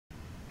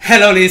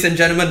Hello ladies and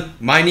gentlemen,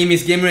 my name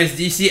is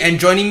gamerisdc and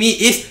joining me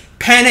is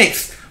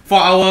Panax for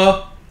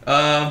our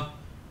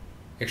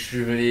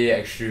extremely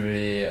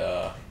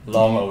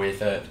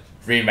long-awaited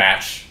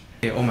rematch.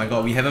 Okay, oh my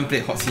god, we haven't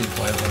played Hotseat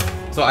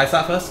forever. So I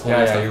start first?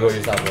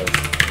 You start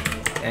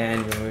first.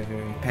 And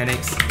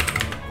Panax,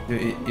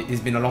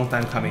 it's been a long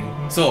time coming.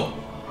 So,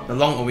 the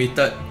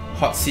long-awaited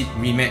Hotseat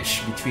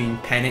rematch between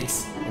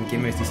Panax and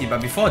gamerisdc.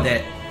 But before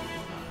that,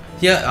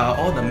 here are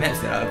all the maps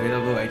that are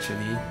available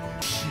actually.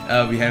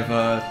 We have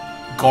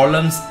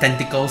Gorlam's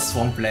Tentacle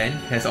Swampland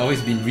has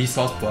always been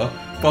resource poor,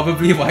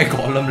 probably why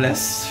Gorlam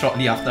left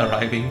shortly after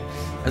arriving.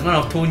 As one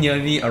of two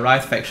nearly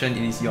arrived faction,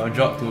 it is your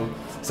job to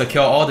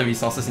secure all the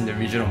resources in the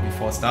region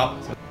before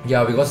start. So,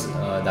 yeah, because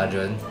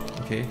dungeon.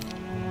 Okay.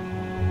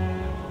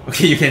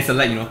 Okay, you can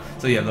select,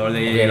 so you have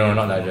Lorelei. Okay, no,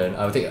 not dungeon.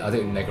 I'll take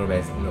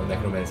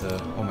necromancer.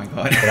 Oh my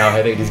god. And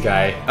I'll take this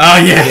guy. Ah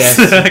yes!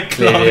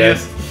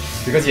 Claudius.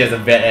 Because he has a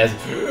badass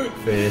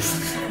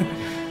face.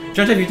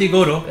 250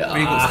 gold though, Yeah.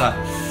 pretty good start.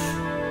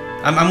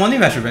 I'm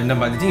wondering if I should random,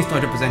 but the thing is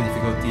 200%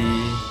 difficulty.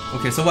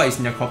 Okay, so what is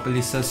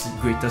Necropolis's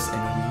greatest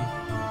enemy?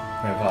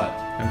 Rampart.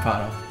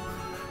 Rampart.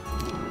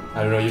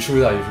 I don't know, you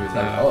choose.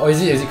 Yeah. Or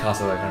is it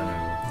castle? I can't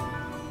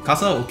remember.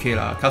 Castle okay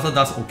lah. Castle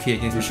does okay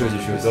against You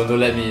choose. Don't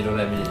let me intro.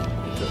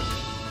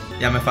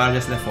 Yeah, my father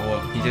just left for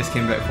work. He just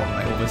came back from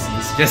like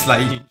overseas, just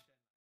like you.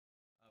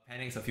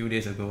 Panax a few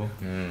days ago.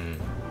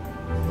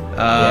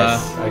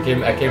 Yes, I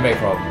came back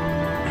from.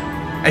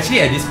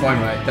 Actually, at this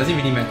point, right, does it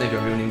really matter if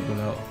your real name goes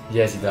out?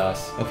 Yes, it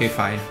does. Okay,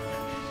 fine.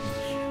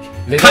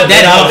 Cut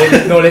that out!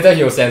 Later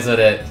he'll censor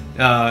that.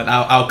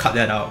 I'll cut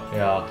that out.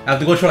 Yeah. I have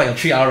to go through like a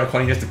 3-hour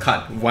recording just to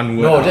cut one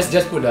word. No, out.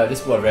 just put a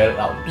red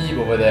beep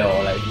over there,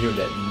 or like mute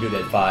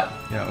that part.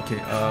 Yeah.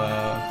 Okay.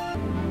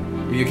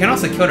 If you cannot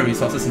secure the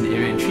resources in the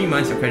area in 3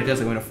 months, your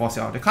creditors are going to force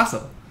you out of the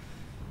castle.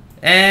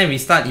 And we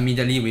start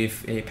immediately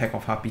with a pack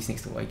of harpies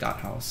next to a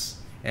guardhouse.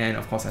 And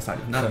of course, I start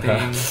with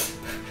nothing.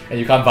 And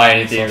you can't buy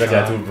anything because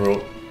you're too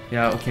broke.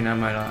 Yeah. Okay. Never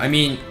mind lah. I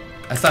mean,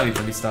 I start with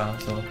Ballista,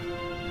 so.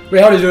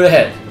 Wait, how do you do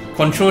that?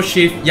 Control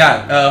Shift,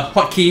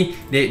 hotkey.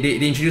 They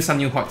introduced some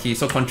new hotkey.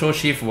 So Control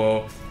Shift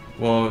will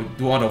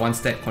do all the one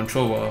step.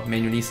 Control will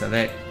manually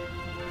select,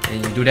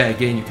 and you do that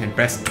again. You can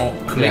press Alt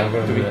click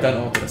to return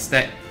all to the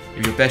stack.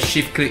 If you press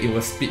Shift click, it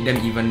will split them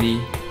evenly.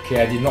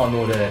 Okay, I did not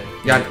know that.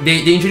 Yeah,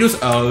 they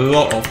introduced a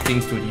lot of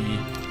things to the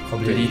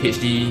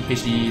HD.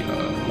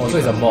 So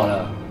it's a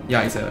mod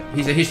Yeah, it's a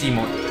HD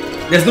mod.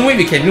 There's no way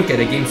we can look at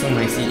the game so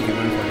nicely if you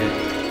run for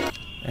that.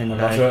 And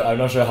I'm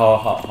not sure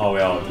how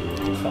well I'll do.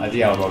 I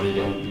think I'll probably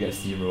get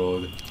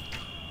steamrolled.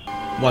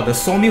 Wow, the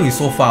sawmill is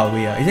so far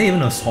away. Is there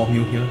even a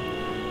sawmill here?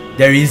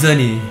 There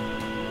isn't.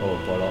 Oh,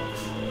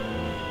 bollocks.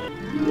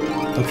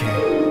 Okay.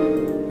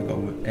 I got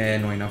wood.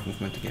 And not enough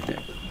movement to get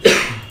that.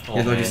 Oh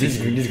man, this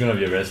is gonna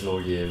be a very slow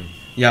game.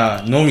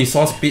 Yeah, no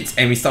resource bits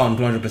and we start on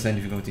 200%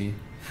 difficulty.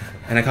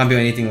 And I can't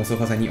build anything also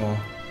because I need ore.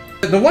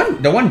 The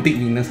one big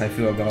weakness I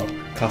feel about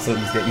Castle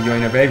is that if you're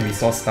in a very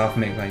resource-starved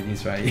map like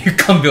this, right, you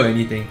can't build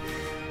anything.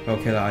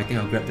 Okay lah, I think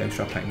I'll grab the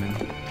extra pikeman.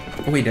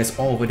 Oh wait, there's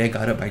all over there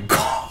guarded by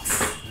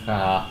gods.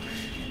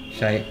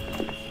 Shite.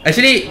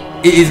 Actually,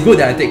 it is good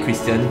that I take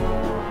Christian.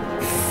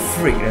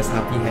 Frick, there's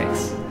Harpy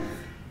Hex.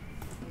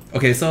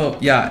 Okay, so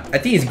yeah, I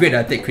think it's great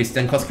that I take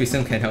Christian because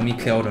Christian can help me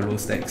clear all the low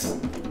stacks.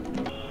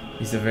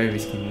 It's a very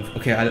risky move.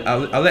 Okay,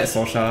 I'll let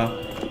Sosha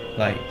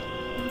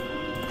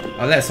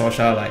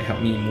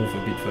help me move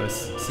a bit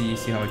first. See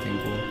how I can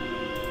go.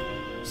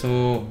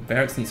 So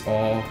barracks needs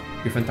ore,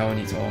 Griffin Tower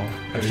needs ore,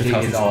 Everything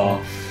needs ore.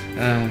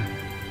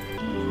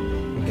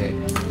 Okay.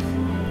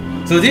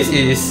 So this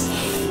is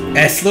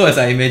as slow as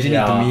I imagined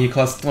it to me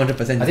because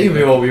 200%. I think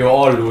we will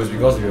all lose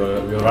because we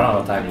will run out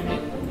of time limit.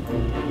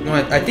 No,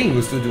 I think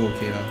we'll still do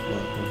okay lah.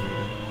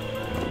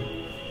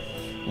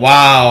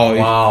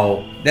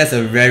 Wow. That's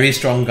a very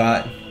strong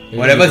guard.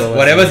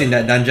 Whatever's in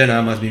that dungeon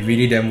must be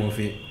really damn worth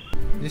it.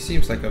 This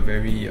seems like a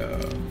very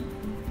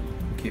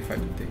okay fight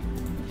to take.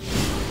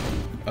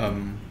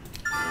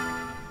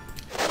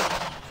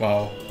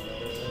 Wow.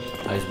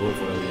 Ice boat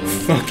for the win.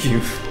 Fuck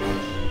you.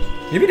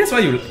 Maybe that's why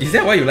is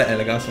that why you like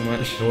Elega so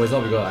much? No, it's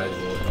not because of ice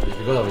boat. It's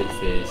because of its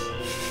face.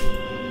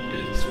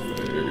 Its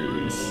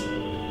face.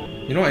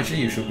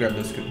 Actually you should grab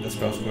the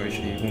spell score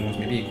actually. Who knows,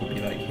 maybe it could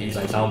be like haze.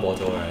 It's like town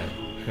portal, right?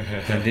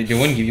 they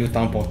won't give you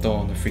town portal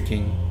on the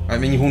freaking. I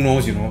mean, who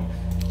knows,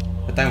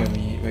 The time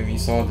when we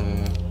saw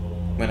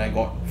when I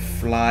got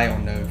fly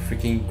on the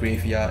freaking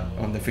graveyard,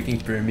 on the freaking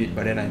pyramid,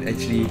 but then I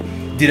actually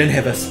didn't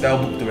have a spell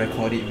book to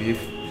record it with.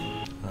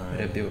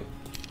 That build.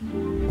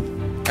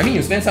 I mean,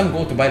 you spend some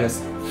gold to buy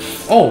this.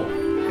 Oh,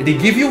 they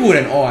give you wood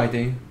and ore, I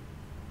think.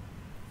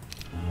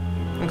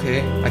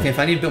 Okay, I can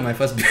finally build my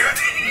first building.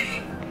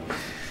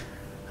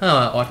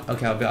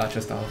 Okay, I'll build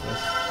Archer's Tower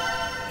first.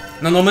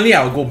 Now, normally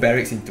I'll go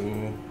barracks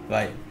into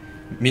like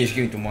mage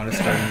into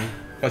monastery,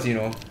 because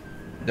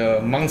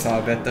the monks are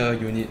a better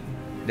unit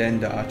than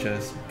the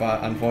archers,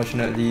 but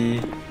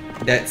unfortunately,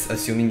 that's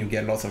assuming you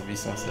get lots of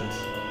resources.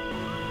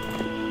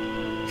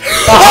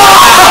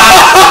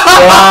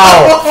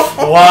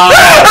 Wow!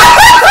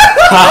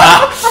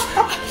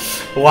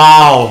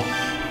 Wow!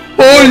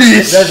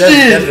 Holy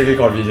That's really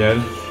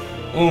convenient.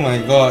 Oh my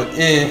god.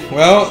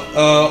 Well,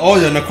 all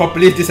your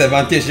Necropolis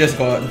disadvantage just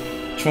got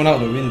thrown out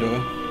the window.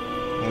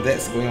 Well,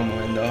 that's going on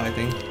Moenda, I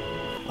think.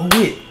 Oh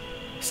wait!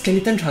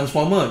 Skeleton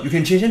Transformer! You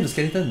can change them to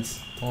skeletons.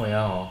 Oh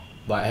yeah, oh.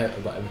 But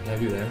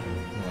have you then? No,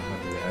 I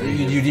can't do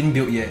that. You didn't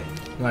build yet.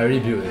 No, I already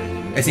built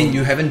it. As in,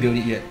 you haven't built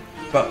it yet.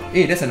 But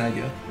hey, that's an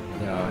idea.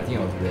 Yeah, I think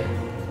I'll do that.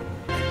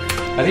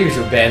 I think we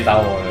should ban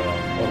Town Water.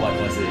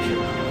 What's it?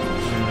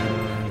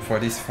 For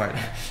this fight.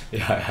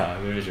 Yeah,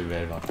 maybe we should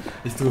ban it.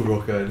 It's too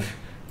broken.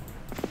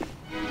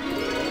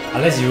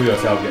 Unless you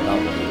yourself get out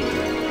of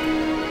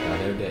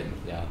it.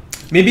 Yeah.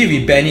 Maybe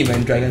we ban it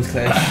when Dragon's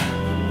Clash.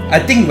 I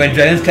think when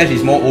Dragon's Clash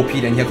is more OP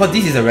than here, because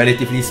this is a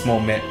relatively small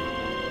map.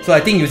 So I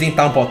think using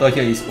Town Portal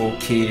here is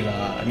okay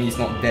lah. I mean, it's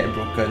not that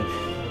broken.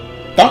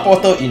 Town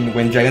Portal in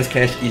when Dragon's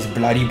Clash is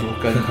bloody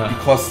broken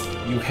because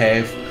you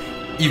have,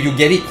 if you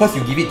get it, because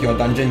you give it to your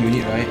dungeon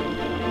unit, right?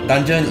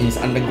 Dungeon is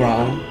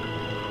underground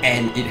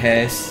and it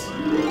has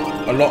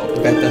a lot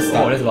better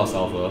stuff. Oh, that's a lot of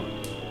sulfur.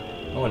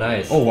 Oh,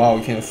 nice. Oh wow,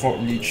 you can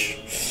afford leech.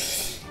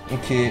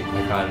 Okay. I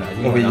can't. I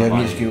think oh wait, you have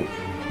money. Mage Guild.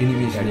 You need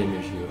Mage I need Guild.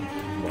 Mage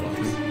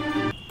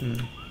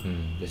Guild.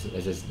 Let's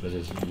just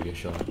give it a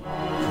shot.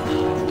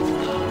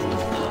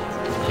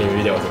 Okay,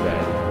 maybe that was a bad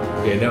idea.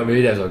 Okay, now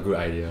maybe that's a good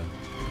idea.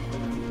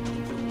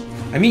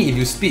 I mean, if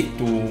you speed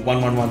to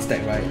 111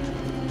 stack, right?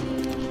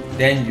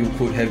 Then you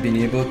could have been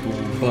able to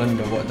burn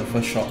the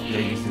first shot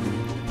very easily.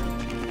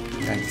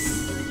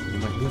 Nice. You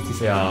might lose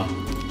this. Yeah.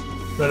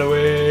 Run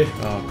away!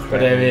 Oh crap. But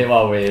damn it,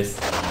 what a waste.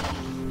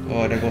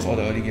 Oh, there goes all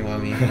the early game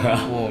army.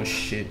 Oh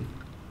shit.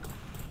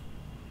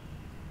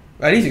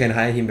 At least you can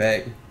hire him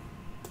back.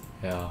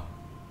 Yeah.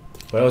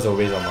 But that was a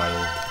waste of money.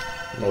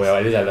 Yes. Oh well,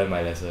 at least I learned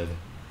my lesson.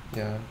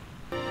 Yeah.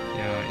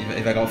 Yeah,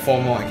 if I got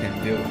 4 more, I can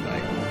build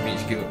like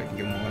Mage Guild, I can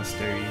get more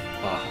monastery.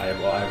 I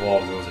have all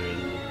of those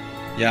already.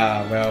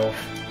 Yeah, well,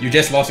 you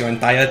just lost your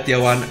entire tier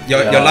 1,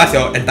 your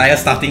entire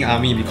starting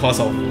army because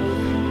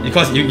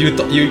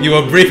you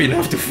were brave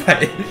enough to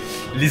fight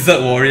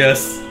lizard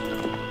warriors.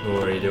 Don't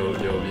worry, they will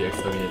be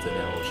exterminated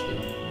now. Oh shit.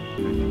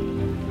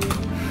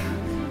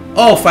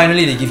 Oh,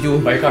 finally they give you.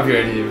 But you can't build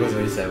anything because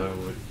only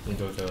 7 wood in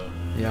total.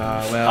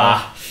 Yeah,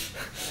 well.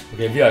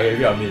 Okay,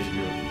 build a Mage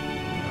Guild.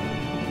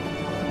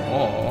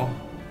 Or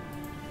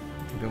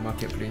build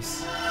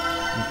marketplace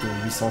into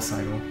resource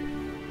silo.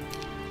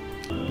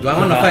 Do I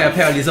want to fight a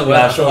pair of lizard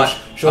warriors?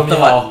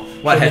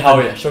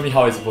 Show me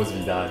how it's supposed to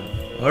be done.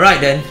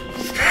 Alright then.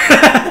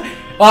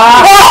 Oh,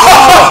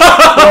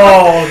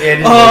 okay,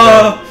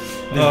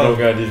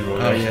 this is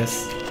broken. Oh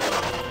yes.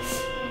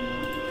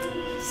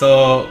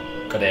 So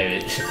God damn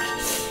it.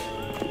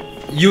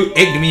 you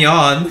egged me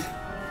on.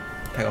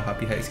 Pack of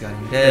happy heads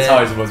gun. That's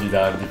how it's supposed to be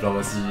done,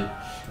 diplomacy.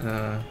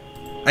 I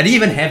didn't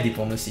even have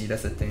diplomacy,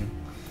 that's the thing.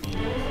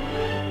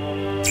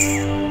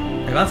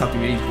 I want something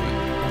really good.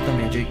 Water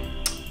magic.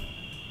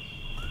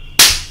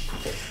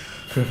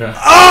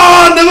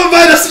 Oh, never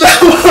buy the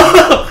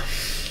spell!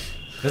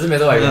 Doesn't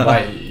matter what you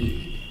buy.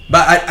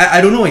 But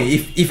I don't know,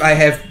 if I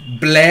have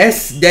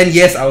bless, then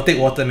yes, I'll take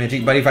water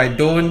magic, but if I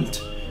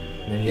don't,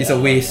 it's a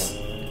waste.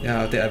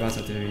 Yeah, I'll take advanced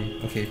artillery.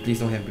 Okay, please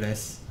don't have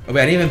bless. Oh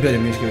wait, I didn't even build a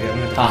mage guild yet.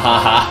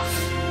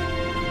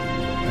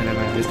 Never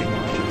mind, just take more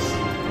archers.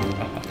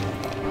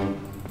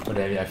 Oh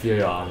damn it, I fear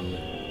your army.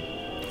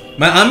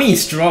 My army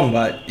is strong,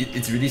 but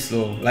it's really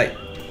slow. Like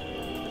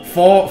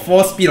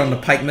 4 speed on the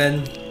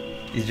pikeman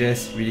is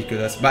just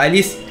ridiculous. But at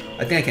least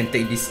I think I can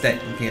take this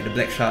stack looking at the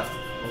black shard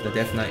of the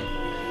Death Knight.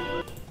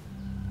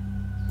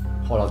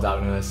 Hall of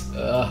Darkness.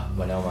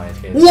 But now my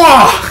case.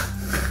 Wow!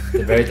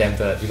 They're very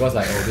tempted because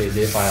like okay,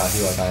 day 5 I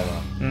see what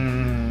time.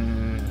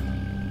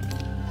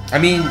 I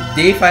mean,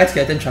 day 5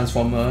 Skeleton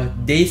Transformer,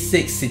 day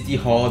 6 City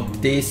Hall,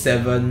 day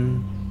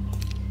 7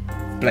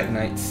 Black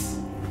Knights.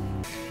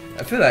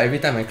 I feel like every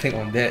time I click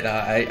on that,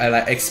 I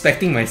like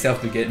expecting myself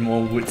to get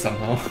more wood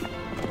somehow.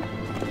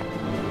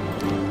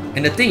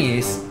 And the thing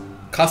is,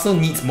 castle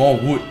needs more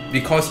wood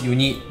because you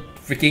need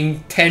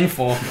freaking 10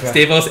 for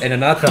stables and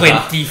another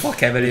 20 for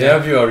cavalier. You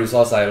never build a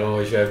resource silo,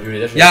 you should have built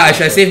it. Yeah, I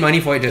should have saved money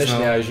for it just now.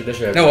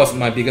 Yeah, that was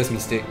my biggest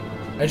mistake.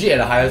 Actually, at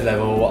the highest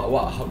level,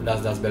 what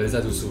does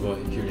Ballista do super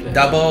huge?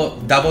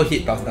 Double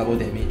hit plus double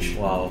damage.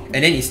 Wow.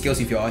 And then it scales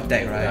with your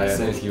attack, right? Yeah,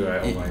 so skill,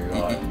 right? Oh my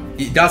god.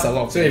 It does a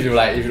lot of so if you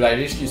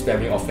really keep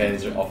spamming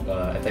offense of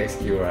attack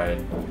skill, right?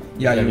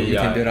 Yeah, you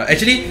can build up.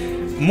 Actually,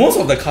 most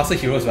of the castle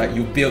heroes, right,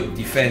 you build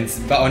defense,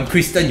 but on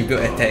Kristen you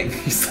build attack.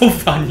 It's so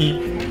funny.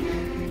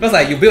 Because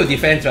like you build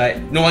defense, right,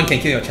 no one can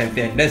kill your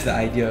champion. That's the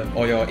idea,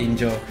 or your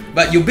angel.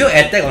 But you build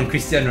attack on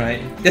Christian,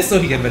 right? That's so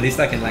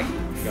Ballista can like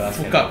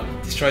hook up,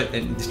 destroy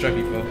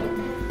people.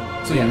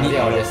 So yeah, you need.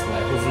 I'll just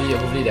like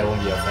hopefully there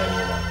won't be a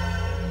family one.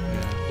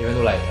 Yeah. Even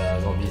though like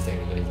zombies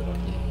technically do not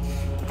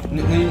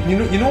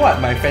eat. You know what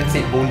my friend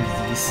said? Bone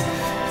disease.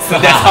 So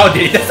that's how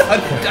they die.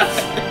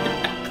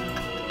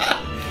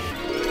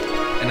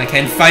 And I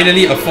can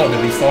finally afford the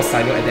resource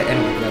silo at the end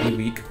of the bloody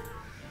week.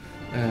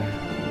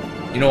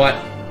 You know what?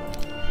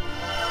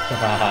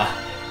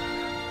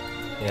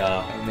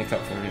 Yeah. I'll make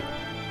up for it.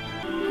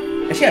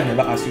 Actually, I've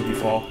never asked you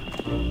before.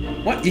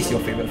 What is your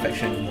favorite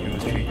faction in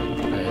Heroes 3? I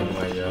have no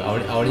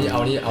idea. I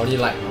only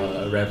like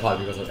Rampart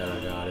because of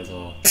Elaga, that's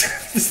all.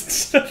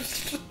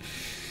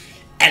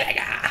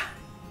 Elaga!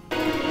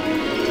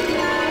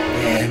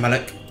 Yeah,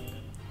 Malak.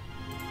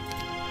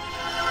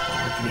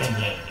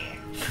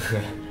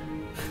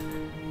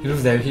 He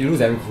looks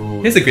damn cool.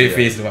 He has a great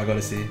face though, I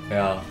gotta say.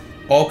 Yeah.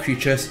 All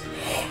creatures.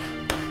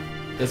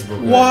 That's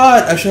broken.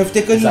 What? I should have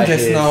taken him like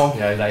just haze. now.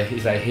 Yeah,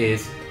 it's like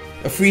haze.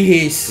 A free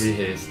haze. Free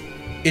haze.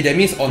 That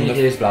means on free the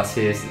haze plus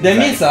haze. that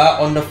means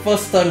on the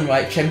first turn,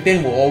 right,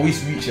 champion will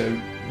always reach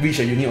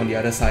a unit on the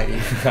other side.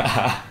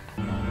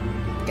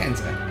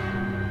 Cancer.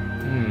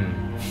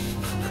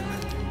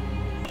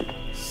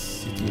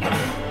 City.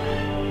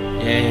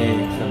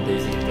 Yeah. Some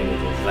basic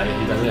intelligence. Like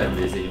he doesn't have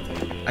basic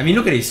intelligence. I mean,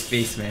 look at his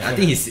face, man. I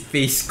think his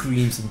face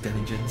screams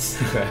intelligence.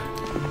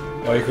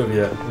 Or it could be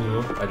a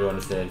I don't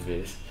understand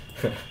face.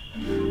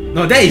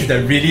 No, that is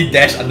the really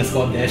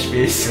dash_dash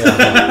face.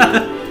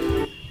 Yeah.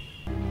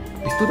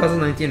 It's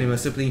 2019 and we're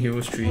still playing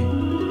Heroes 3.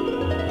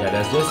 Yeah,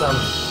 there's just some.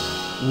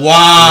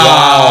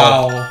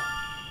 Wow!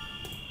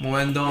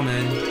 Moendo,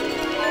 man.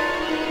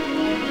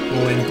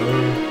 Moendo.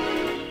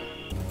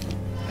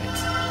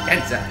 Thanks.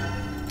 Cancer.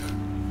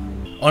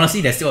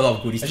 Honestly, there's still a lot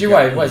of goodies.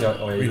 Actually, what is your.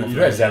 Oh, you don't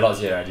have Zealots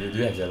yet, right? Do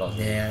you have Zealots?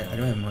 Yeah, I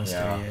don't have Monster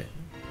Yeah. yet.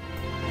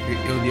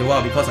 It'll be a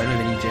while because I don't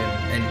have any gem.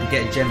 And to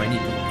get gem, I need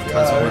to I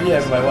transform. already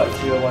have my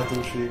tier 1,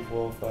 2, 3,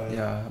 4, 5.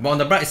 Yeah, but on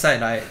the bright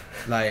side,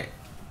 like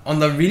on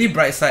the really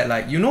bright side,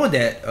 like you know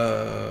that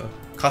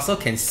castle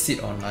can sit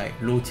on like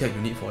low tier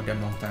unit for a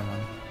damn long time,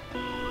 man.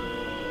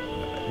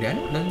 Did I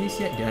not learn this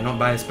yet? Did I not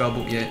buy a spell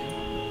book yet?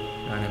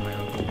 Nah, never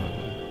mind, I'll go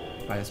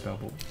buy a spell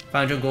book.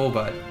 500 gold,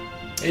 but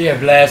Yeah,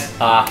 bless.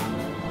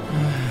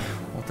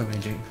 water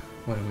magic.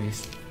 What a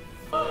waste.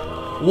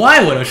 Why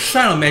would a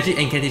Shrine of Magic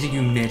incantation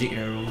give magic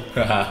arrow?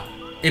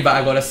 But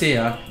I gotta say,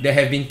 there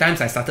have been times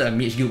I started a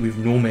mage guild with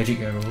no magic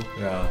arrow.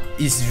 Yeah.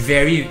 It's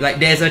very, like,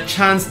 there's a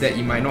chance that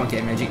you might not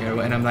get magic arrow,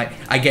 and I'm like,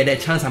 I get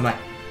that chance, I'm like,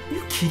 are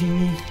you kidding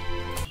me?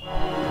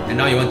 And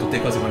now you want to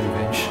take us on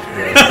revenge.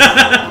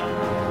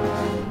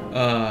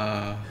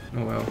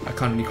 Oh well, I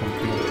can't really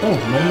complain. Oh,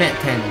 Nomad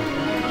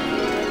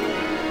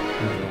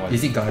 10.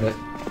 Is it guarded?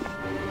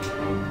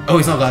 Oh,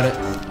 it's not guarded.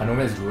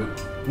 Nomad is good.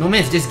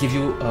 Nomads just give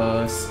you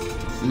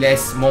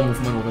more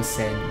movement over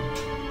sand.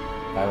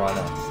 Buy one.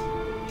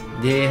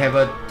 They have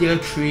a tier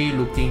 3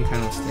 looking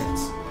kind of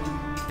stats.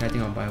 Yeah, I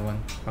think I'll buy one.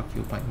 Fuck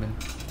you, Pikeman.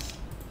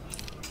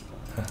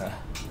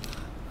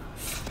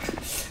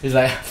 It's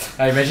like,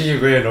 I imagine you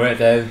going to Nomad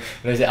 10, and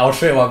they say, I'll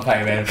trade one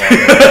Pikeman for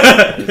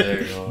it.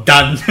 There you go.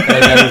 Done!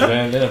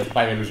 Then the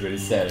Pikeman looks really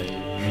sad. He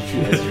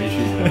retreats.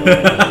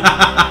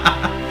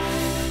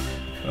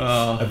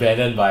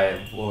 Abandoned by,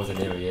 what was the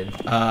name again?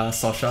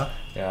 Sasha.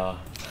 Yeah.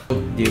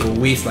 They will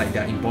waste like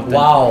their important.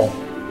 Wow!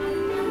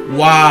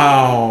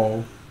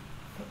 Wow!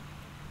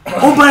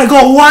 Oh my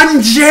god,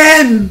 1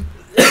 gem!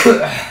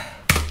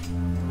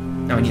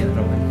 Now I need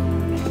another one.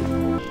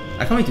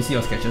 I can't wait to see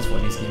your sketches for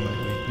this game, by the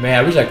way. Man,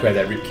 I wish I could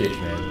have that ribcage,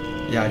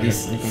 man. Yeah,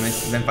 this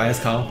Vampire's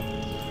Cow.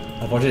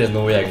 Unfortunately, there's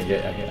no way I can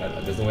get.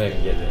 There's no way I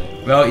can get there.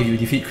 Well, if you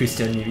defeat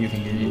Christian, maybe you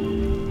can get it.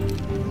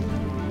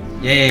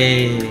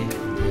 Yay!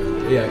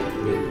 Yeah,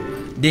 wait.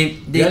 They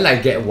can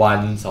like get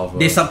one solver.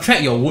 They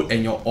subtract your wood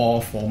and your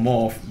ore for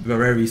more of the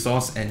rare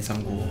resource and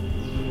some gold.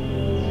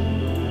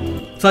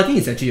 So I think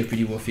it's actually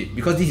pretty worth it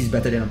because this is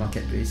better than a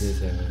marketplace.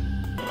 Yes,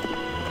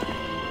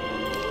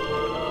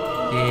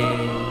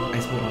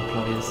 Ice mode on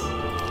Claudius.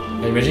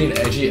 Imagine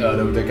actually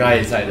the guy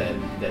inside that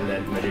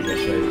magic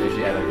gesture is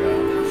actually Elaga.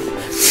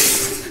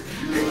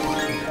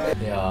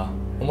 Yeah,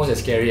 almost as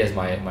scary as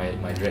my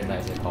Dread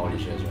Knights and Power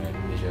Leashes, right?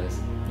 Leashes.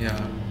 Yeah.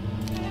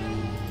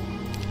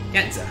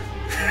 Cancer.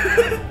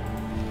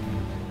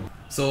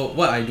 So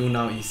what I do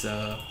now is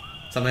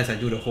sometimes I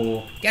do the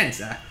whole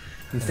cancer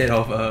instead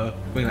of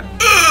going like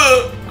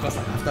because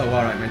after a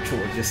while, right, my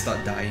throat will just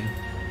start dying.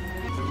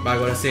 But I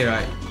gotta say,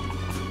 right,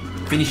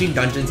 finishing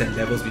dungeons and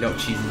levels without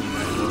cheesing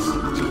was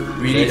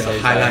really the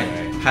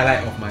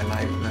highlight of my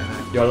life.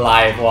 Your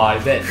life, wow,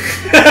 is that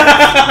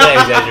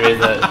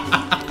exaggerated?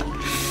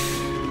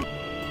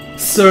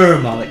 Sir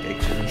Malik,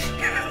 actually.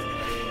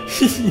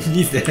 He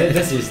needs that.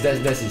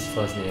 That's his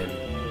first name.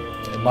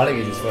 Malik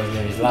is his first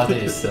name. His last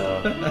name is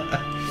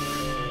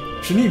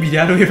Shouldn't it be the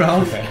other way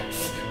around?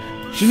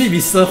 Shouldn't it be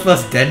Sir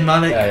first, then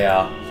Malik?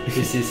 Yeah.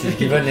 His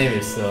given name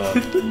is Sir,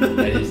 and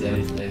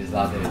his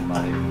last name is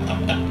Malik.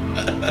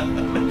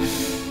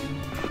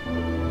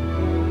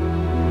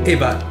 Hey,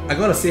 but I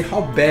gotta say,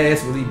 how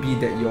badass will it be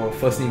that your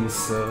first name is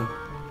Sir?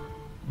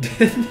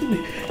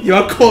 Then you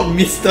are called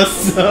Mr.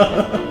 Sir.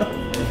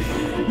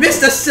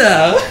 Mr.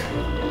 Sir.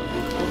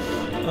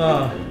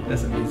 Oh,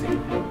 that's amazing.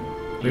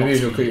 Maybe you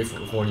should quit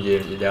phone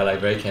games. They are like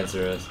very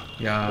cancerous.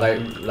 Yeah.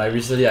 Like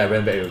recently, I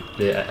went back to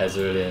play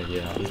Azure Lane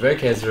again. It's very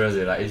cancerous.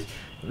 It's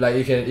like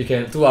you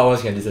can 2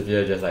 hours can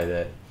disappear just like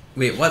that.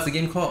 Wait, what's the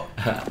game called?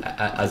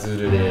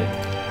 Azure Lane.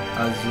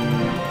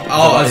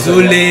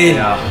 Azure Lane.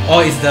 Yeah.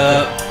 Oh, it's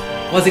the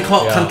what's it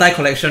called? Yeah. Kantai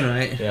Collection,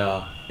 right?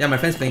 Yeah. Yeah, my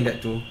friend's playing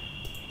that too.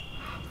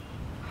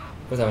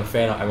 Because I'm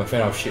a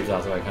fan of ships,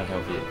 so I can't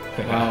help it.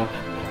 Wow.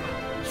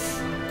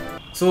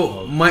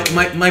 So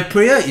my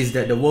prayer is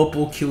that the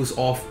Whirlpool kills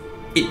off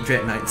 8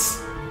 Dread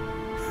Knights.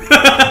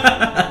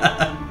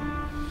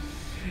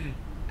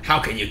 How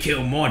can you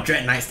kill more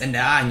Dread Knights than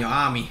there are in your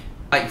army?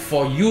 Like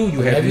for you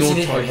have no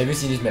choice. Have you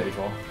seen this map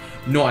before?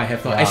 No, I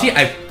have not. Yeah. Actually,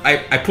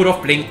 I put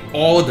off playing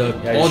all the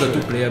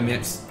 2-player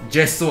maps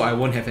just so I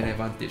won't have an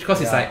advantage.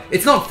 Because it's like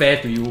it's not fair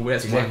to you.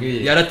 That's exactly.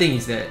 The other thing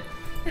is that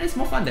it's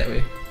more fun that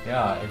way.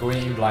 Yeah,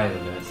 going in blind is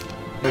the best.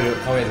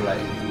 Can't wait to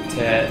like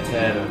tear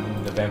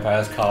the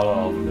vampire's cowl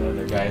off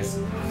the guys.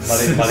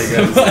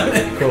 Mulligans.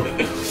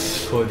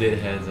 Cold dead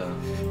hands.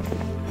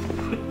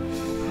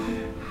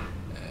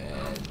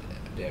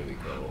 There we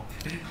go.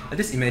 I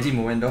just imagine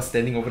Moendo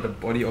standing over the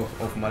body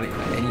of Malik,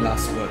 like any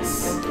last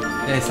words.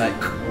 Then it's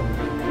like,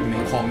 you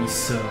may call me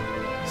Sir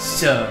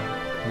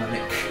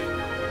Malik.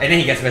 And then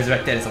he gets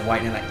resurrected as a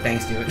white and like,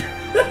 thanks dude.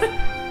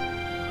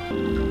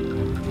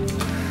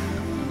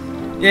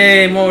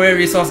 Yay, more rare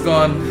resource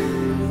gone.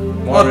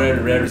 More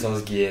rare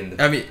resource gained.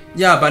 I mean,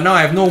 yeah, but now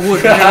I have no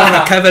wood. I'm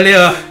a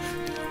cavalier.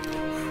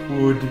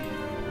 Wood.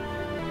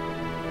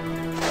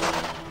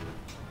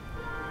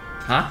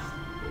 Huh?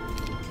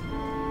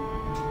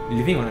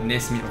 Living on a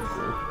nest made of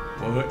gold.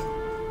 What?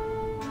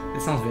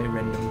 That sounds very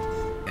random.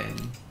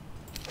 And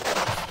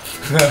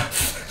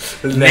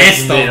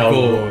nest of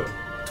gold.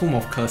 Tomb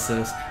of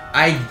Curses.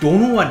 I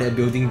don't know what that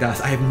building does.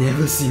 I have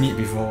never seen it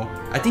before.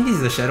 I think this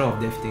is the Shadow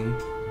of Death thing.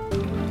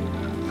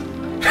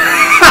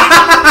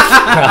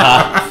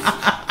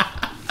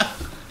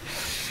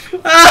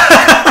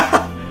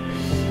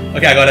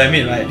 Okay, I gotta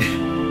admit, right?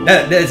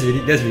 That's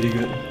really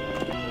good.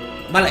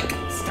 Malik,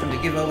 it's time to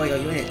give over your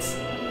units.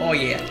 Oh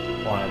yeah.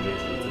 100.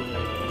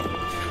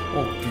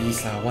 Oh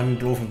please lah, one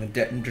blow from the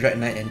Dread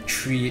Knight and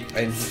 3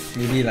 and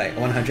maybe like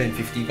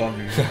 150 gone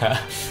already.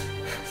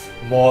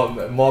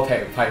 more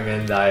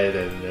pikemen die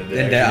than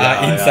there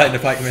are inside the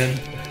pikemen.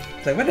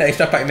 It's like, what are the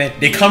extra pikemen?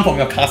 They come from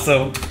your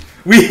castle.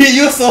 We hit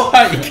you so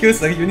hard it kills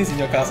the units in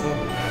your castle. Yeah.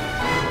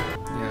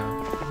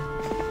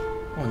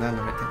 Oh, now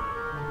right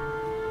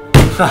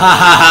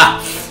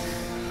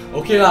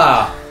there. Okay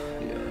lah.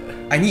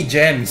 I need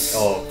gems.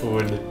 Oh,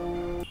 food.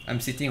 I'm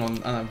sitting on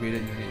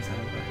unupgraded units now,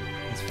 but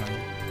it's fine.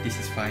 This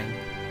is fine.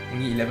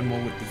 Only 11 more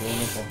wood to go,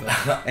 no problem.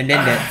 And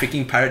then that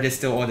freaking pirate just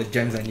stole all the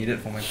gems I needed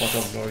for my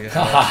Portal of Glory.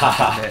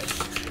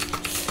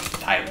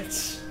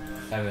 Pirates.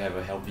 Time to have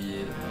a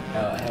healthy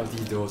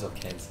dose of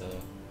cancer.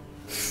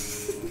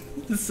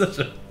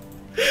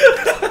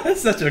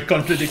 Such a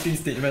contradicting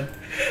statement.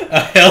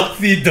 A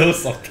healthy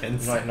dose of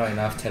cancer. Not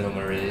enough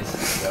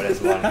telomerase. Well, that's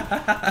one.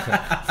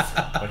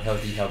 One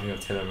healthy helping of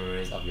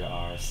telomerase of your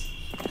arse.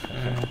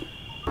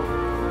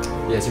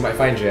 Yes, you might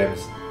find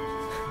gems.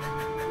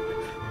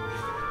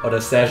 Or the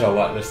stash or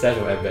what? The stash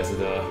of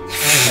ambassador.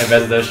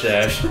 Ambassador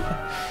stash.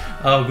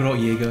 Oh, good old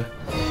Jaeger.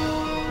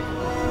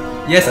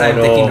 Yes, I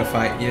am taking the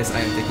fight. Yes,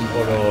 I am taking the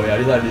fight. Oh no, yeah,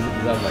 this one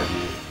might be.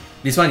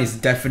 This one is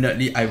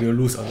definitely I will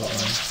lose a lot.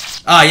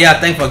 Ah yeah,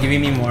 thanks for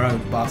giving me moral,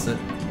 you bastard.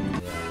 Yeah.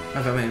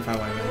 I went and find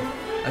whatever.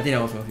 I think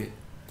that was worth it.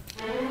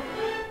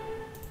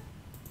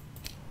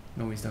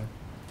 No wisdom.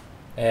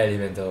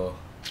 Elemental.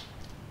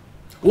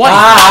 What?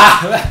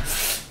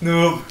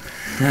 Noob.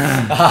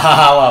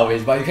 Wow,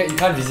 wait, but you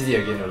can't visit it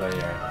again alone,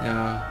 right?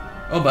 Yeah.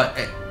 Oh, but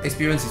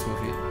experience is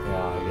worth it.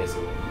 Yeah, I guess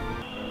so.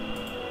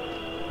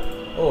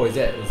 Oh, is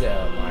that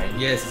a mine?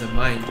 Yes, it's a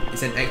mine.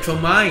 It's an actual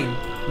mine.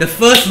 The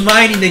first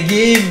mine in the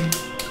game.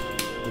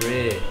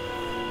 Hooray!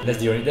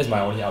 That's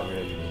my only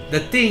upgrade. The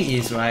thing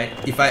is, right,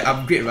 if I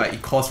upgrade, right,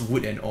 it costs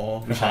wood and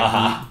ore, which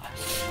I need.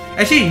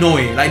 Actually, no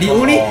way. Like the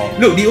only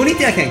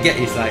thing I can get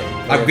is like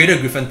upgraded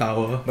Griffin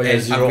Tower but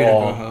and upgraded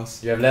Grow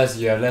House. You have less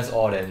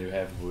ore than you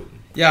have wood.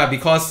 Yeah,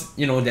 because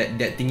you know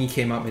that thingy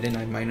came up and then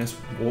I minus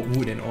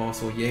wood and ore,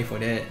 so yay for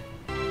that.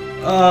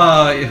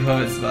 Oh, it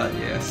hurts, but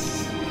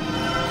yes.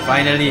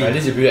 Finally. At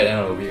least you build at the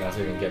end of the week, so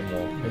you can get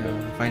more.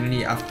 Yeah,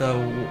 finally, after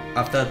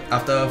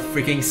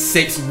freaking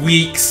 6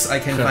 weeks, I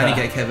can finally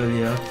get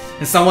Cavalier.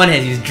 And someone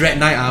has his Dread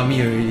Knight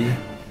army already.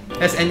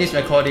 Let's end this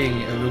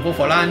recording. We'll go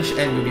for lunch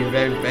and we'll be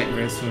back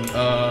very soon.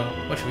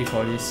 What should we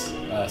call this?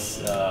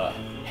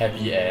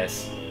 Happy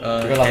ass.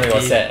 Because last time it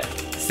was sad.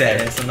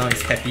 Sad ass, so now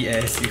it's happy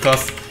ass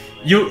because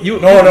you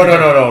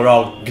No,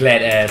 wrong.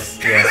 Glad ass.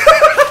 Yes.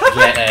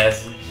 Glad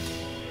ass.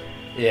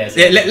 Yes.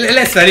 Yeah,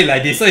 let's spell it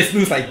like this, so it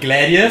looks like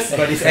Gladius,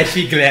 but it's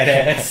actually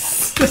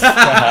Gladass.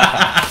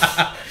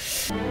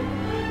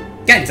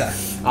 Cancer.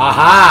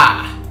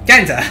 Aha!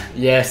 Cancer.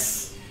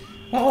 Yes.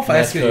 What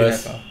fire skill do you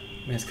have?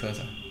 Mass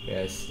Curse.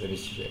 Yes, let me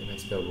check my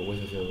spell book. What's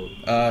your spell book?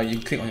 You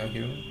click on your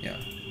hero. Yeah.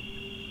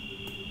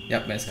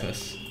 Yep, Mass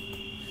Curse.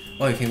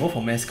 Oh, you can go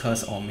for Mass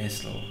Curse or Mass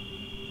Slow.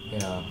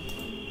 Yeah.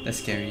 That's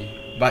scary.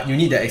 But you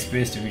need the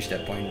experience to reach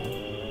that point.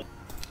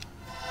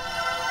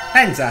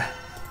 Cancer.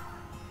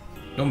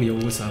 Don't be a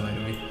wusser, by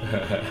the way.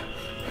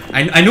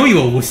 I know you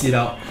will wuss it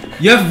out.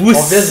 You have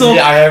wuss so.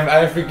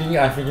 Obviously,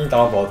 I freaking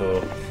tower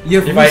portal.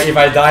 If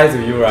I die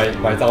to you, right,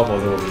 my tower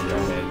portal will be in your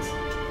hands.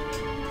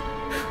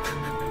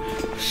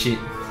 Shit.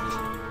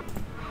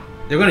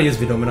 You're gonna use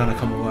Vidomina to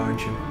come over, aren't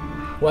you?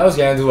 What else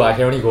can I do? I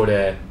can only go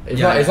there.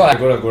 It's not like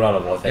I'm gonna go down the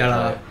vortex.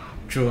 Yeah, right?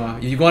 True.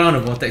 If you go down the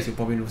vortex, you'll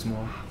probably lose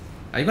more.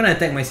 Are you gonna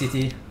attack my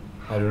city?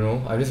 I don't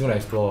know. I'm just gonna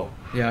explore.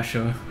 Yeah,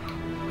 sure.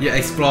 You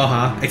explore,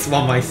 huh?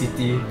 Explore my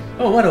city.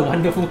 Oh, what a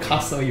wonderful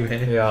castle you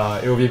have. Yeah,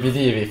 it would be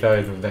pity if it fell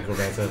into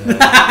Necromancer's hands.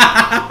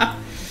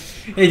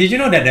 Hey, did you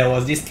know that there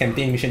was this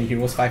campaign mission in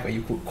Heroes 5 where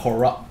you could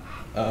corrupt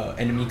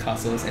enemy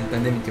castles and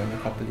turn them into your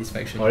Necropolis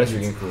faction? Oh, that's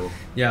really cool.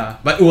 Yeah,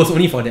 but it was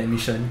only for that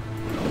mission.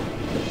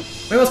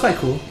 But it was quite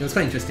cool. It was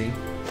quite interesting.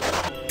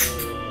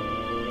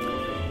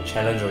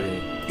 Challenge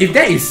only. If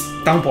that is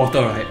Town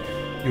Portal, right,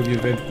 you'll be a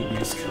very good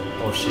risk.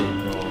 Oh shit,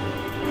 no.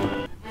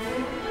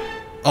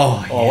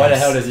 Oh, Oh, why the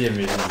hell does he have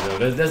minions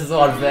though? This is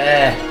so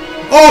unfair!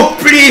 Oh,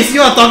 please!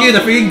 You are talking to the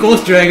freaking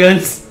Ghost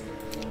Dragons!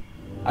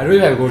 I don't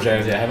even have Ghost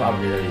Dragons yet, I haven't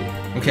upgraded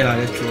it. Okay lah,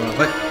 that's true lah.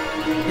 But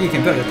you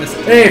can build your test.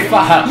 Hey,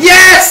 fuck!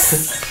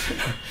 Yes!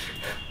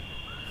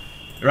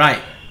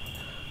 Right.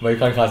 But you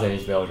can't cast any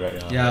spells right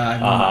now. Yeah,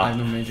 I have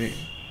no magic.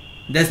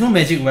 There's no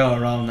magic well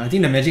around. I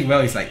think the magic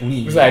well is like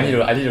only. Looks like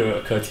I need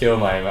to curtail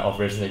my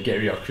operations and get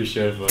rid of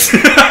Christian first.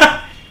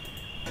 I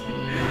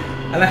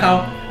like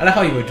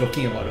how you were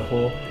joking about the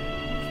whole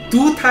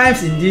 2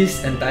 times in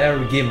this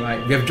entire game, right?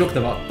 We have joked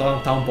about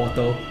Town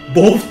Portal.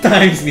 Both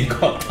times we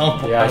got Town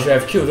Portal. Yeah, I should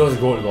have killed those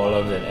gold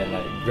golems and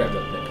like grabbed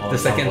the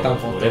second Town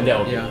Portal. Then that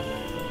would be, yeah,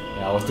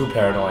 I was too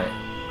paranoid.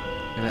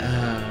 You're like,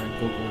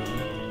 go.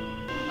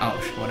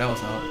 Ouch, what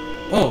else out?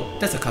 Oh,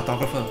 that's a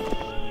cartographer.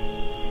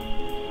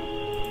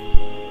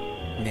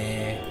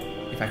 Nah,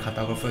 if I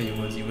cartographer, you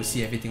will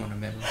see everything on the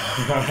map.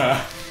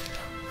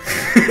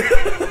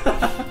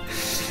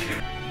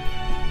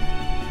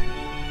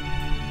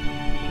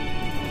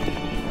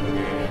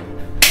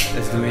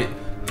 Let's do it.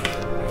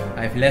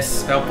 I have less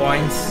spell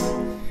points.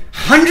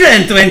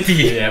 120!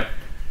 Yep.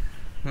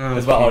 Oh,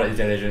 that's what all the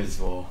intelligence is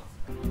for.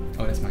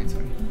 Oh, that's mine,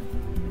 sorry.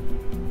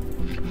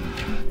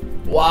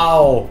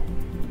 Wow!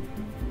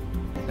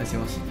 That's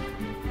yours.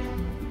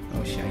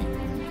 Oh, shite.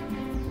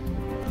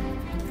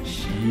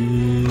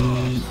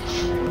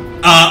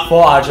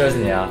 4 archers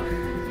in here.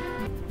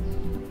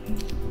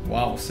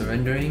 Wow,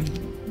 surrendering?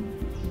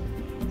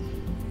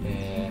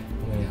 Yeah,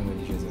 how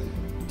many archers?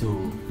 2,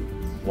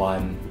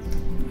 1.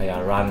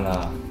 Yeah, run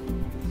lah.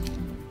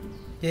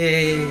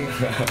 Yay!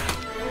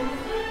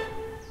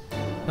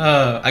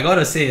 I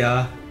gotta say,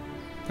 that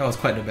was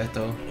quite the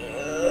battle.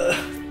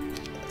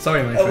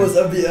 Sorry, my friend.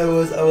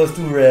 I was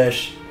too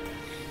rash.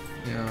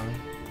 Yeah.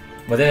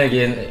 But then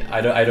again,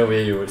 either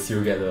way, you would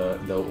still get the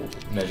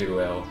magic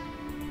well.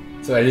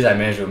 So at least I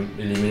managed to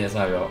eliminate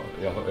some of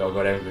your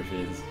goddamn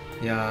griffins.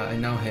 Yeah, I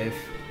now have.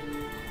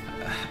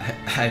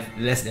 I have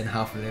less than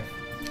half left.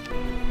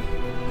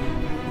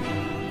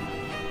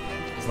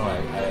 It's not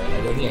like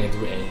I don't think I can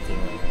do anything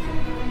right now.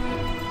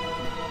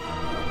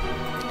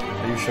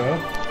 Are you sure?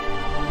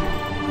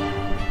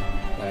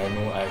 I have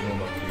no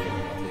mercury or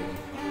nothing.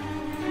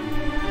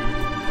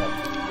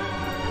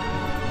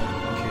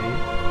 Okay.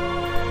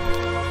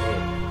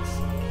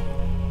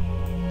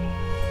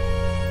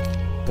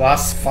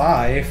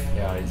 +5?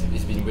 Yeah,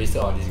 it's been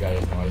wasted on these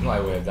guys now. If not, I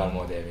would have done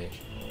more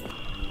damage.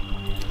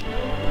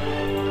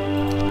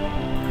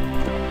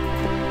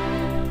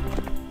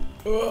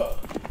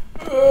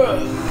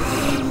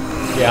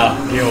 Yeah,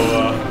 game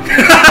over.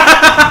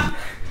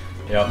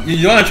 Yep.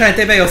 You wanna try and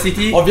take back your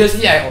city?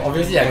 Obviously I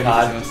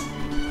can't.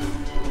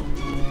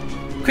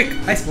 Quick,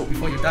 ice boat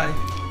before you die.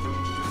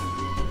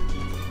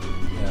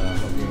 Yeah,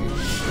 fucking.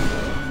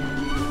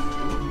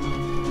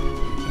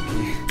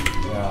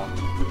 Yeah.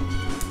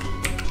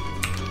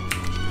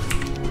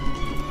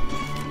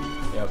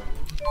 Yep.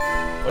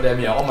 What that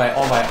mean? All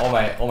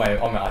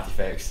my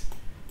artifacts.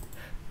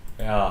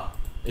 Yeah.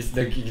 It's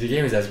the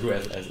game is as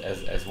good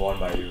as won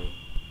by you.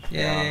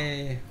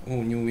 Yay! Yeah.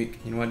 Oh, new week.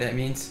 You know what that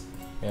means?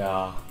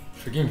 Yeah.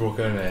 Freaking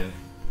broken, man.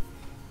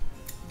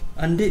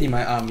 Undead in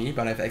my army,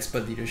 but I have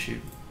expert leadership.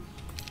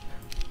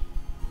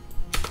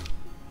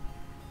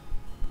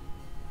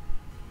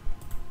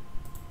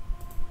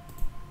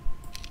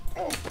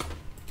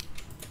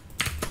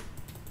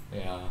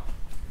 Yeah.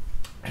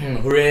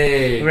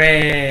 Hooray!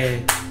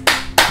 Hooray!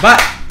 But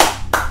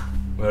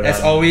Well as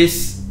done.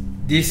 always,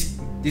 this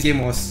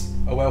game was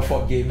a well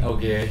fought game.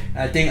 Okay.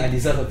 I think I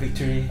deserve a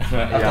victory after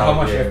Yeah, how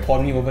much you okay. have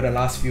pawned me over the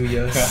last few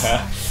years.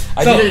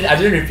 I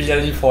didn't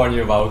repeatedly pawn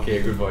you, but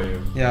okay, good for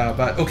you. Yeah,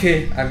 but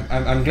okay,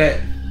 I'm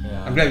glad.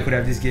 Yeah. I'm glad we could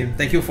have this game.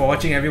 Thank you for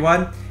watching,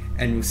 everyone,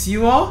 and we'll see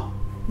you all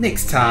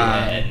next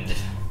time. And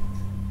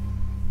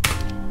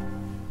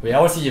wait, I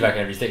want to see if I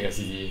can retake a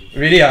city.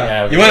 Really?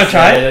 Yeah, okay. You wanna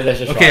try? Yeah, let's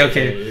just okay, try.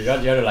 okay. You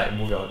have to like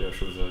move your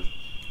troops first.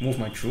 Move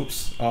my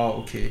troops.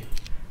 Oh, okay.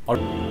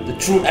 The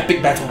true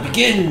epic battle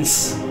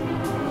begins.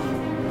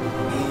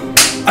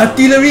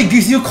 Artillery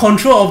gives you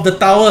control of the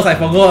towers. I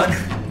forgot.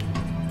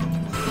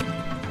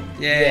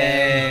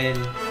 Yay!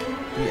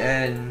 The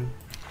end.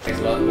 Thanks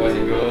a lot, boys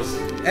and girls.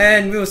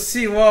 And we'll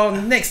see you all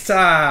next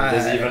time.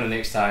 There's even the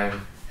next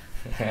time.